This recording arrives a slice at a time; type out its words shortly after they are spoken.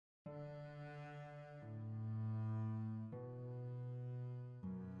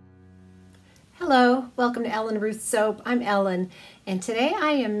Hello, welcome to Ellen Ruth Soap. I'm Ellen, and today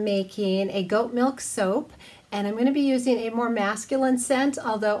I am making a goat milk soap, and I'm going to be using a more masculine scent,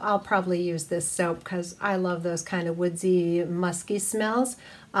 although I'll probably use this soap because I love those kind of woodsy, musky smells.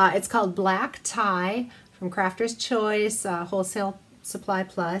 It's called Black Tie from Crafter's Choice, Wholesale Supply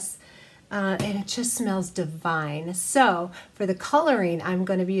Plus, and it just smells divine. So for the coloring, I'm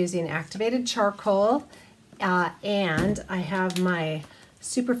going to be using activated charcoal, and I have my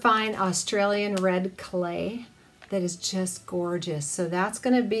superfine Australian red clay that is just gorgeous. So that's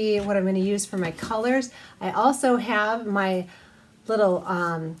going to be what I'm going to use for my colors. I also have my little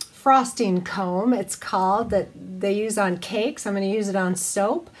frosting comb, it's called, that they use on cakes. I'm going to use it on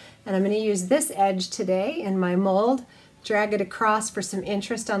soap, and I'm going to use this edge today in my mold, drag it across for some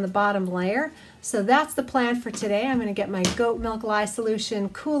interest on the bottom layer. So that's the plan for today. I'm going to get my goat milk lye solution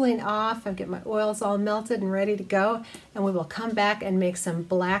cooling off. I'll get my oils all melted and ready to go, and we will come back and make some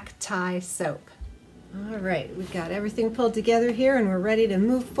black tie soap. All right, we've got everything pulled together here, and we're ready to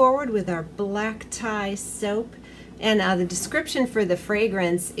move forward with our black tie soap. And the description for the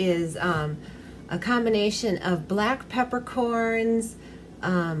fragrance is a combination of black peppercorns,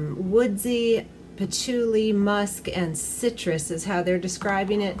 woodsy, patchouli, musk, and citrus is how they're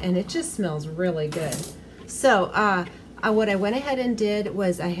describing it, and it just smells really good. So what I went ahead and did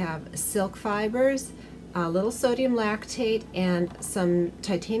was I have silk fibers, a little sodium lactate, and some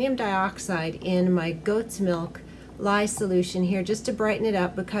titanium dioxide in my goat's milk lye solution here just to brighten it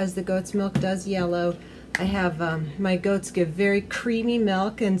up because the goat's milk does yellow. I have my goats give very creamy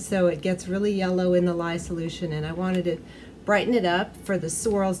milk, and so it gets really yellow in the lye solution, and I wanted to brighten it up for the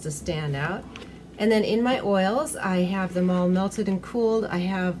swirls to stand out. And then in my oils, I have them all melted and cooled. I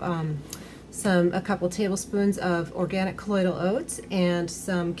have a couple tablespoons of organic colloidal oats and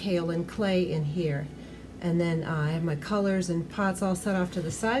some kaolin clay in here. And then I have my colors and pots all set off to the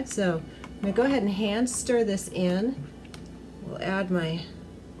side. So I'm going to go ahead and hand stir this in. We'll add my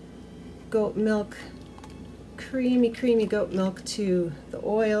goat milk, creamy goat milk to the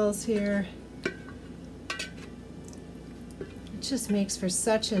oils here. Just makes for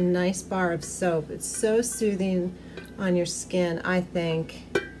such a nice bar of soap. It's so soothing on your skin, I think.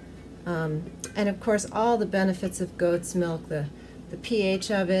 And of course, all the benefits of goat's milk, the pH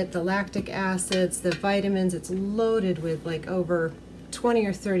of it, the lactic acids, the vitamins. It's loaded with like over 20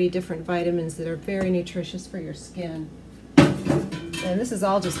 or 30 different vitamins that are very nutritious for your skin. And this is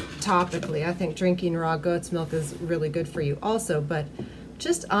all just topically. I think drinking raw goat's milk is really good for you also, but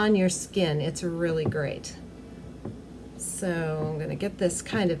just on your skin, it's really great. So I'm going to get this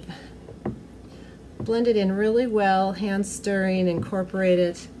kind of blended in really well, hand stirring, incorporate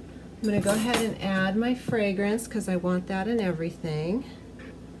it. I'm going to go ahead and add my fragrance because I want that in everything.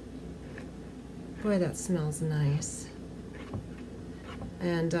 Boy, that smells nice.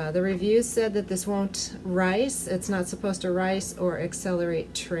 And the reviews said that this won't rice. It's not supposed to rice or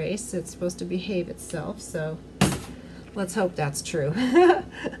accelerate trace. It's supposed to behave itself, so let's hope that's true.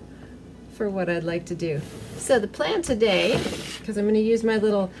 For what I'd like to do. So the plan today, because I'm going to use my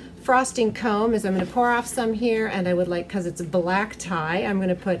little frosting comb, is I'm going to pour off some here, and I would like, because it's a black tie, I'm going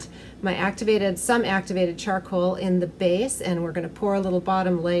to put my some activated charcoal in the base, and we're going to pour a little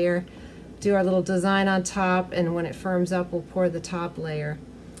bottom layer, do our little design on top, and when it firms up we'll pour the top layer.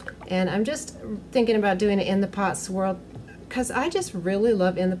 And I'm just thinking about doing it in the pot swirl because I just really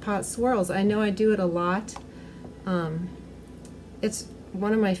love in the pot swirls. I know I do it a lot. It's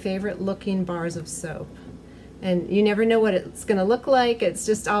one of my favorite looking bars of soap, and you never know what it's going to look like. It's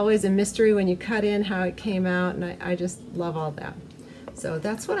just always a mystery when you cut in how it came out, and I just love all that. So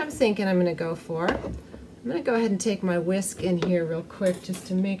that's what I'm thinking I'm going to go for. I'm going to go ahead and take my whisk in here real quick just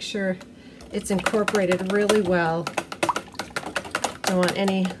to make sure it's incorporated really well. Don't want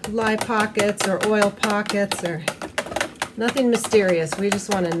any lye pockets or oil pockets or nothing mysterious. We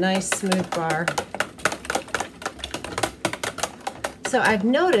just want a nice smooth bar. So I've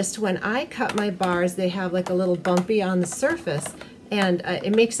noticed when I cut my bars, they have like a little bumpy on the surface, and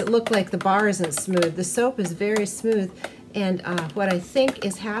it makes it look like the bar isn't smooth. The soap is very smooth, and what I think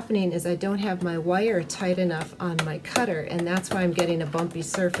is happening is I don't have my wire tight enough on my cutter, and that's why I'm getting a bumpy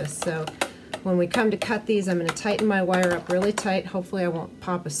surface. So when we come to cut these, I'm going to tighten my wire up really tight. Hopefully I won't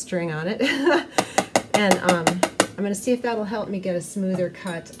pop a string on it. And I'm going to see if that'll help me get a smoother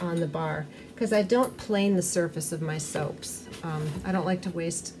cut on the bar, because I don't plane the surface of my soaps. I don't like to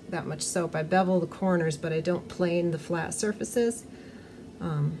waste that much soap. I bevel the corners, but I don't plane the flat surfaces.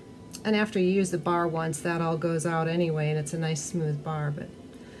 And after you use the bar once, that all goes out anyway, and it's a nice smooth bar. But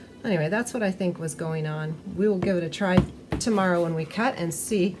anyway, that's what I think was going on. We will give it a try tomorrow when we cut and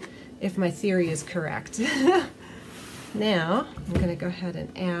see if my theory is correct. Now, I'm going to go ahead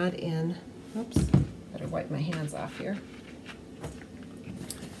and add in Oops, better wipe my hands off here.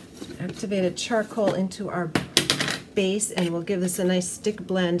 Activated charcoal into our base, and we'll give this a nice stick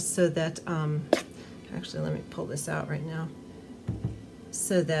blend so that, actually let me pull this out right now,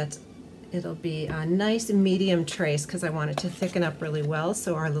 so that it'll be a nice medium trace, because I want it to thicken up really well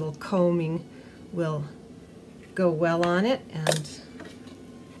so our little combing will go well on it, and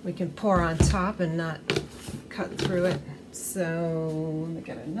we can pour on top and not cut through it. So let me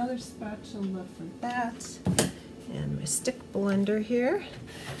get another spatula for that, and my stick blender here,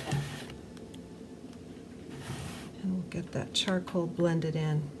 and we'll get that charcoal blended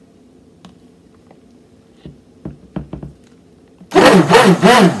in.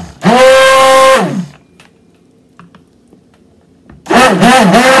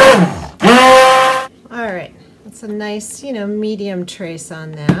 Alright, that's a nice, medium trace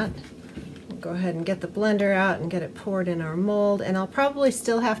on that. We'll go ahead and get the blender out and get it poured in our mold, and I'll probably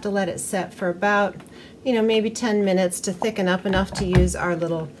still have to let it set for about, maybe 10 minutes to thicken up enough to use our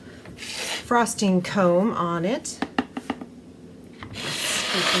little frosting comb on it.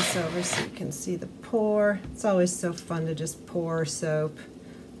 Scoop this over so you can see the pour. It's always so fun to just pour soap.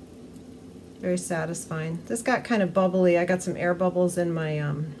 Very satisfying. This got kind of bubbly. I got some air bubbles in my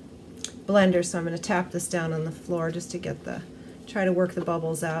blender, so I'm going to tap this down on the floor just to get try to work the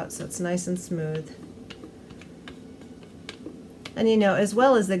bubbles out so it's nice and smooth. And as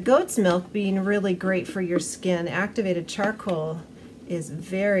well as the goat's milk being really great for your skin, activated charcoal is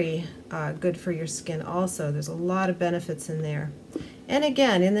very good for your skin also. There's a lot of benefits in there. And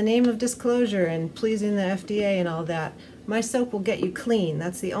again, in the name of disclosure and pleasing the FDA and all that, my soap will get you clean.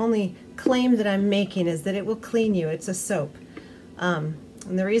 That's the only claim that I'm making, is that it will clean you. It's a soap. And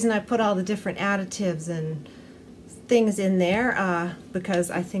the reason I put all the different additives and things in there, because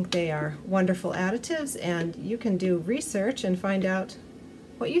I think they are wonderful additives, and you can do research and find out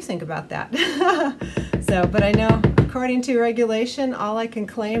what you think about that. But I know according to regulation, all I can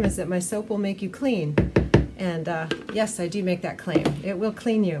claim is that my soap will make you clean. And yes, I do make that claim. It will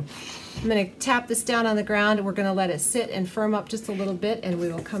clean you. I'm going to tap this down on the ground, and we're going to let it sit and firm up just a little bit, and we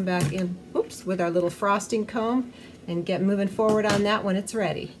will come back in, with our little frosting comb and get moving forward on that when it's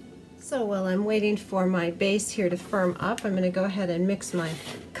ready. So while I'm waiting for my base here to firm up, I'm going to go ahead and mix my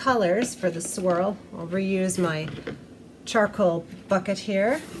colors for the swirl. I'll reuse my charcoal bucket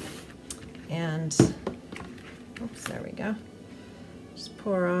here, and oops, there we go. Just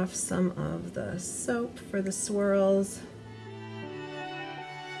pour off some of the soap for the swirls.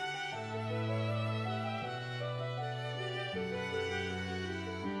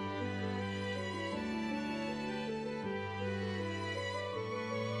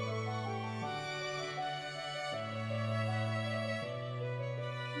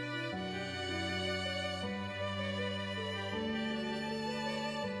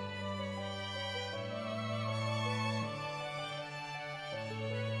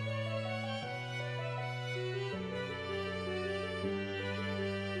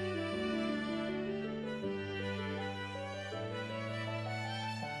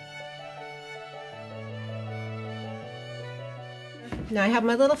 Now I have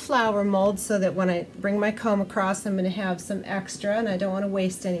my little flower mold so that when I bring my comb across, I'm going to have some extra, and I don't want to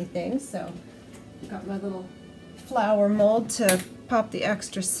waste anything. So I've got my little flower mold to pop the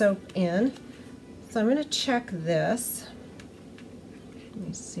extra soap in. So I'm going to check this. Let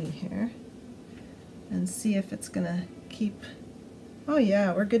me see here and see if it's going to keep. Oh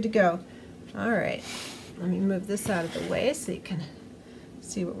yeah, we're good to go. All right, let me move this out of the way so you can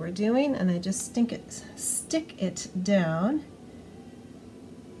see what we're doing. And I just stick it down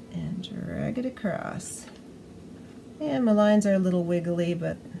and drag it across. And my lines are a little wiggly,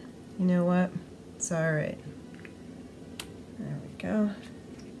 but you know what? It's all right. There we go.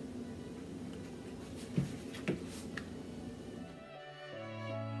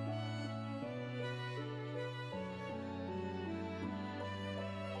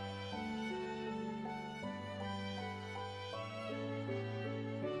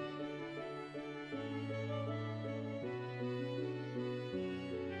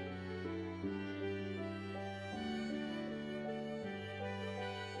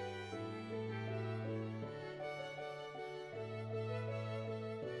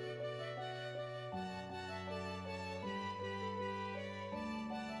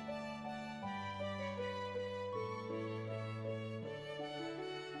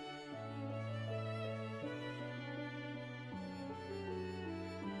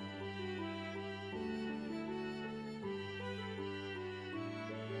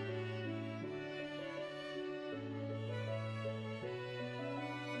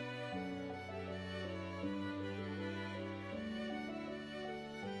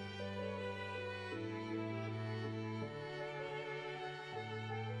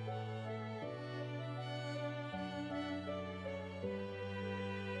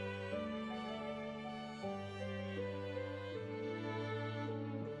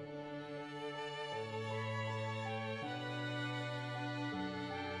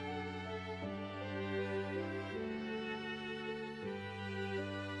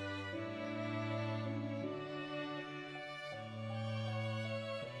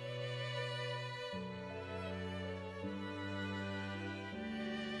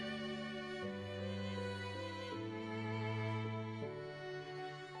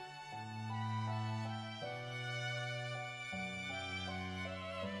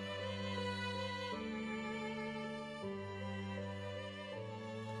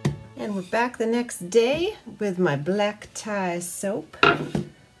 And we're back the next day with my black tie soap.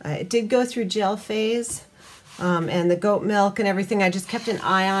 It did go through gel phase, and the goat milk and everything, I just kept an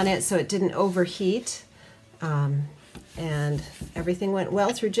eye on it so it didn't overheat. And everything went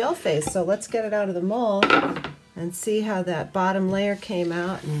well through gel phase. So let's get it out of the mold and see how that bottom layer came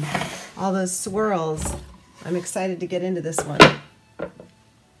out and all those swirls. I'm excited to get into this one.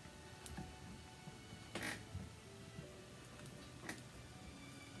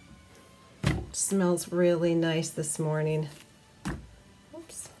 Smells really nice this morning.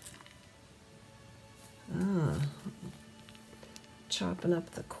 Oops. Chopping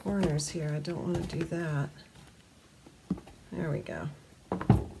up the corners here. I don't want to do that. There we go.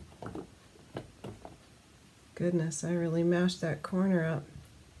 Goodness, I really mashed that corner up.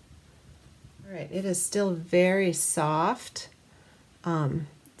 All right, it is still very soft.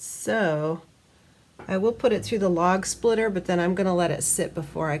 So I will put it through the log splitter, but then I'm going to let it sit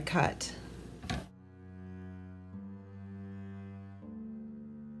before I cut.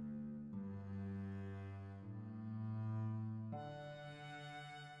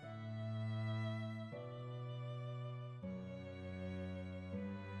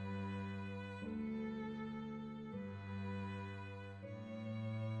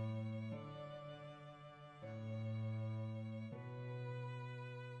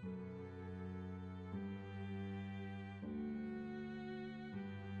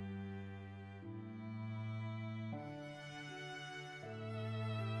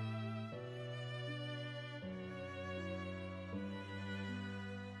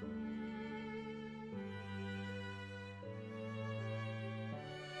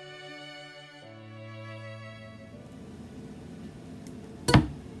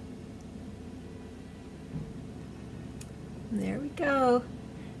 There we go.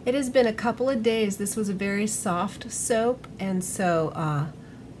 It has been a couple of days. This was a very soft soap, and so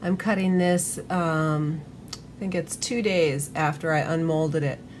I'm cutting this, I think it's 2 days after I unmolded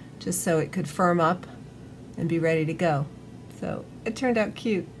it, just so it could firm up and be ready to go. So it turned out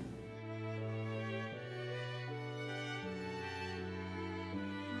cute.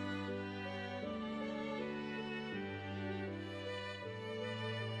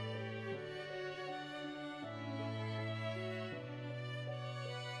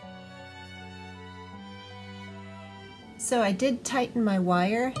 So I did tighten my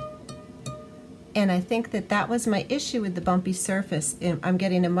wire, and I think that that was my issue with the bumpy surface. I'm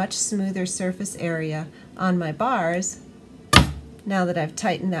getting a much smoother surface area on my bars now that I've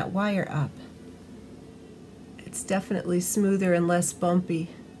tightened that wire up. It's definitely smoother and less bumpy.